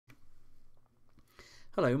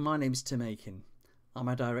Hello, my name is Tim Aiken. I'm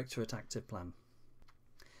a director at ActivePlan.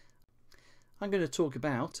 I'm going to talk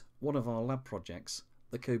about one of our lab projects,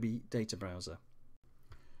 the COBie data browser.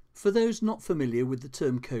 For those not familiar with the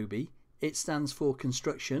term COBie, it stands for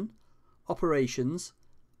Construction, Operations,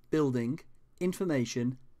 Building,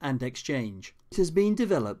 Information and Exchange. It has been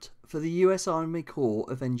developed for the US Army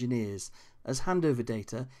Corps of Engineers as handover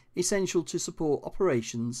data essential to support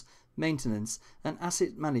operations, maintenance and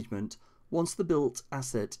asset management once the built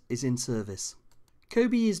asset is in service.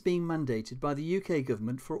 COBie is being mandated by the UK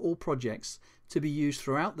government for all projects to be used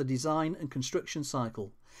throughout the design and construction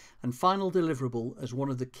cycle and final deliverable as one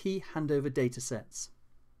of the key handover data sets.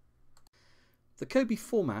 The COBie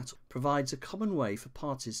format provides a common way for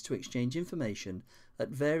parties to exchange information at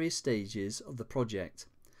various stages of the project,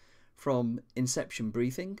 from inception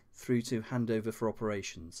briefing through to handover for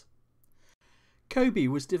operations. COBie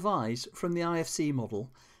was devised from the IFC model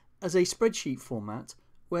as a spreadsheet format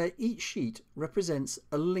where each sheet represents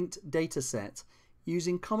a linked data set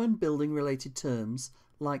using common building related terms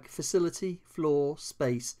like facility, floor,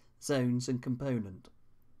 space, zones and component.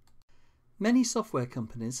 Many software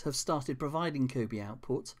companies have started providing COBie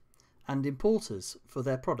output and importers for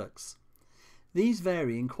their products. These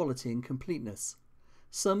vary in quality and completeness,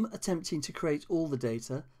 some attempting to create all the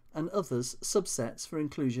data and others subsets for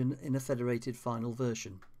inclusion in a federated final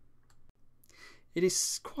version. It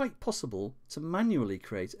is quite possible to manually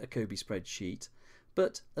create a COBie spreadsheet,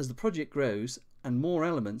 but as the project grows and more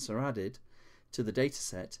elements are added to the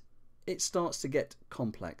dataset, it starts to get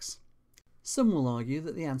complex. Some will argue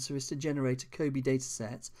that the answer is to generate a COBie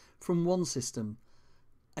dataset from one system,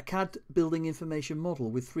 a CAD building information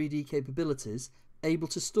model with 3D capabilities able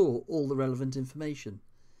to store all the relevant information.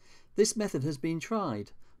 This method has been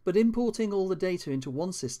tried, but importing all the data into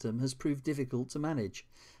one system has proved difficult to manage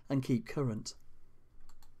and keep current.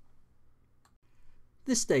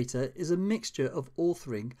 This data is a mixture of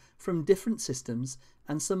authoring from different systems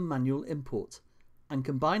and some manual input, and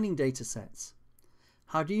combining data sets.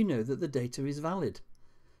 How do you know that the data is valid?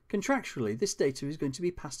 Contractually, this data is going to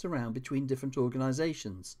be passed around between different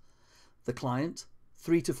organisations. The client,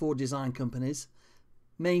 3 to 4 design companies,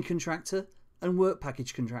 main contractor and work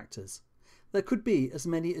package contractors. There could be as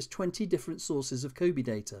many as 20 different sources of COBie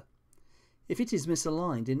data. If it is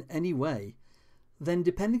misaligned in any way, then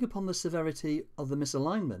depending upon the severity of the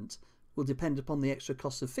misalignment will depend upon the extra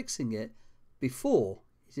cost of fixing it before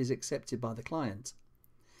it is accepted by the client.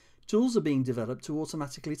 Tools are being developed to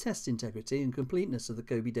automatically test integrity and completeness of the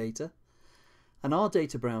COBie data, and our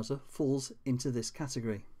data browser falls into this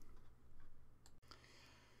category.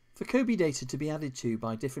 For COBie data to be added to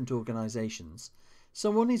by different organisations,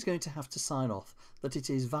 someone is going to have to sign off that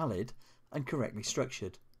it is valid and correctly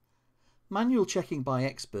structured. Manual checking by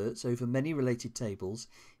experts over many related tables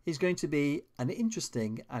is going to be an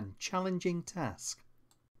interesting and challenging task.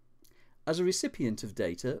 As a recipient of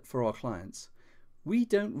data for our clients, we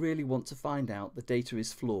don't really want to find out the data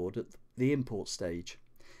is flawed at the import stage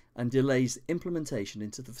and delays implementation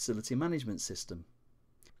into the facility management system.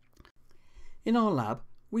 In our lab,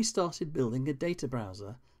 we started building a data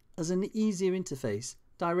browser as an easier interface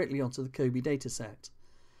directly onto the COBie dataset.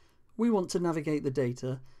 We want to navigate the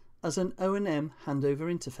data as an O&M handover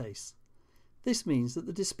interface. This means that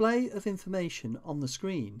the display of information on the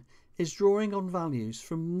screen is drawing on values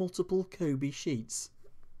from multiple COBie sheets.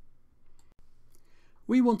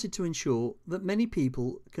 We wanted to ensure that many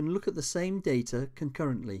people can look at the same data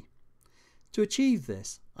concurrently. To achieve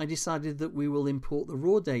this, I decided that we will import the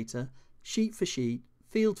raw data, sheet for sheet,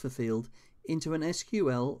 field for field, into an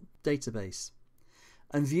SQL database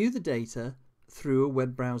and view the data through a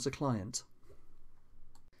web browser client.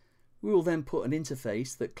 We will then put an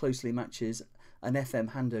interface that closely matches an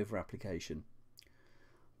FM handover application.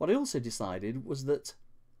 What I also decided was that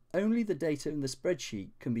only the data in the spreadsheet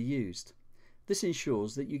can be used. This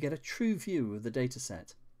ensures that you get a true view of the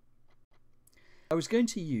dataset. I was going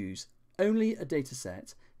to use only a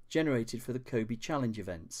dataset generated for the COBie challenge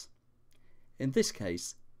events. In this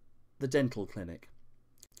case, the dental clinic.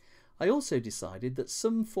 I also decided that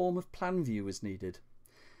some form of plan view was needed,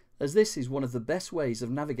 as this is one of the best ways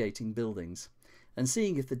of navigating buildings and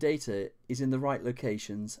seeing if the data is in the right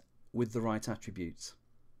locations with the right attributes.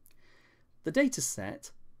 The data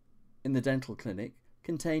set in the dental clinic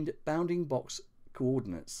contained bounding box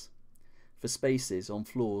coordinates for spaces on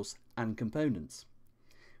floors and components.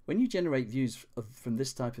 When you generate views from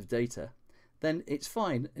this type of data, then it's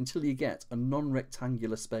fine until you get a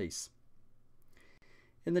non-rectangular space.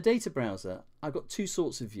 In the data browser, I've got two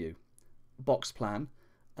sorts of view, box plan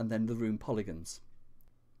and then the room polygons.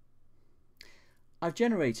 I've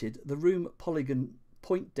generated the room polygon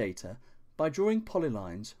point data by drawing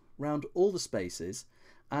polylines round all the spaces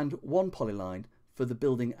and one polyline for the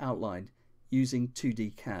building outline using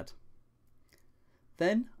 2D CAD.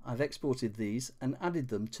 Then I've exported these and added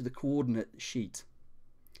them to the coordinate sheet.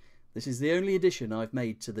 This is the only addition I've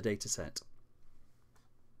made to the dataset.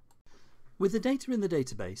 With the data in the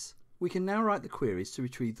database, we can now write the queries to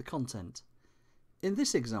retrieve the content. In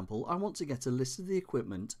this example, I want to get a list of the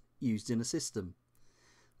equipment used in a system.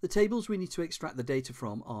 The tables we need to extract the data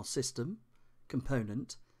from are system,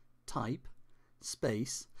 component, type,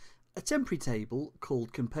 space, a temporary table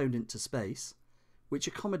called component to space, which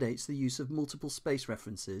accommodates the use of multiple space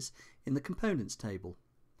references in the components table,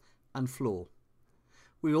 and floor.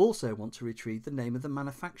 We also want to retrieve the name of the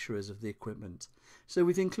manufacturers of the equipment, so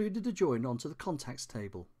we've included a join onto the contacts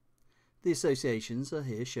table. The associations are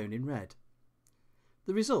here shown in red.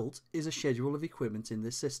 The result is a schedule of equipment in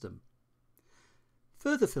this system.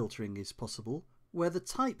 Further filtering is possible where the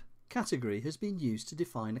type category has been used to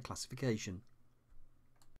define a classification.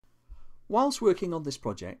 Whilst working on this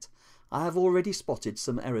project, I have already spotted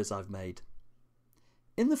some errors I've made.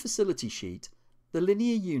 In the facility sheet, the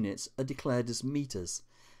linear units are declared as meters,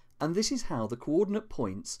 and this is how the coordinate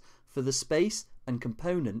points for the space and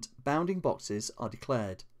component bounding boxes are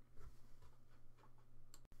declared.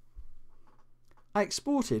 I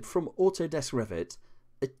exported from Autodesk Revit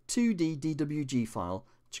a 2D DWG file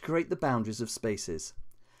to create the boundaries of spaces.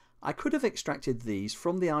 I could have extracted these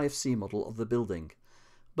from the IFC model of the building,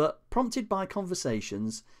 but prompted by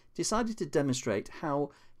conversations, decided to demonstrate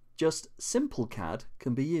how just simple CAD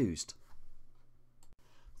can be used.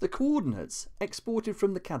 The coordinates exported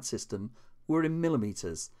from the CAD system were in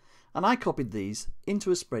millimeters, and I copied these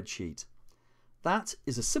into a spreadsheet. That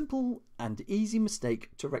is a simple and easy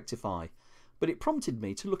mistake to rectify, but it prompted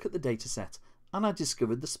me to look at the dataset, and I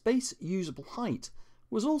discovered the space usable height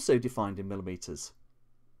was also defined in millimeters.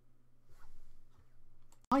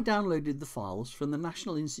 I downloaded the files from the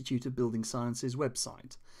National Institute of Building Sciences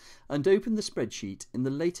website and opened the spreadsheet in the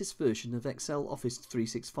latest version of Excel Office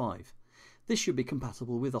 365. This should be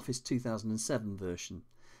compatible with Office 2007 version.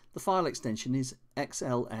 The file extension is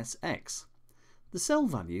XLSX. The cell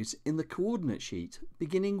values in the coordinate sheet,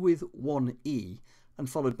 beginning with 1E and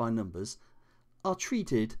followed by numbers, are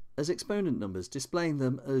treated as exponent numbers, displaying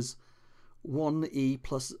them as 1E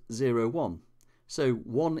plus 01. So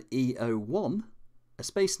 1E01, a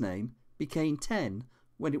space name, became 10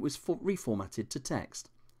 when it was reformatted to text.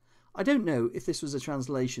 I don't know if this was a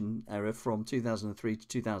translation error from 2003 to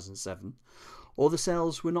 2007, or the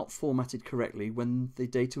cells were not formatted correctly when the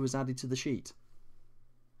data was added to the sheet.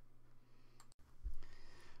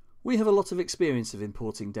 We have a lot of experience of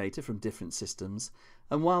importing data from different systems,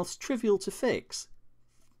 and whilst trivial to fix,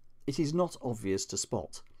 it is not obvious to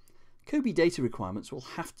spot. COBie data requirements will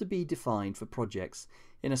have to be defined for projects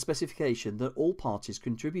in a specification that all parties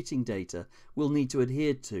contributing data will need to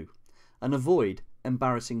adhere to, and avoid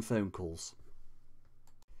embarrassing phone calls.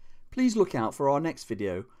 Please look out for our next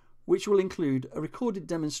video, which will include a recorded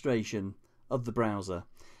demonstration of the browser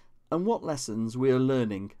and what lessons we are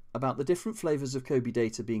learning about the different flavours of COBie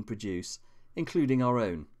data being produced, including our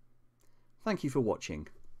own. Thank you for watching.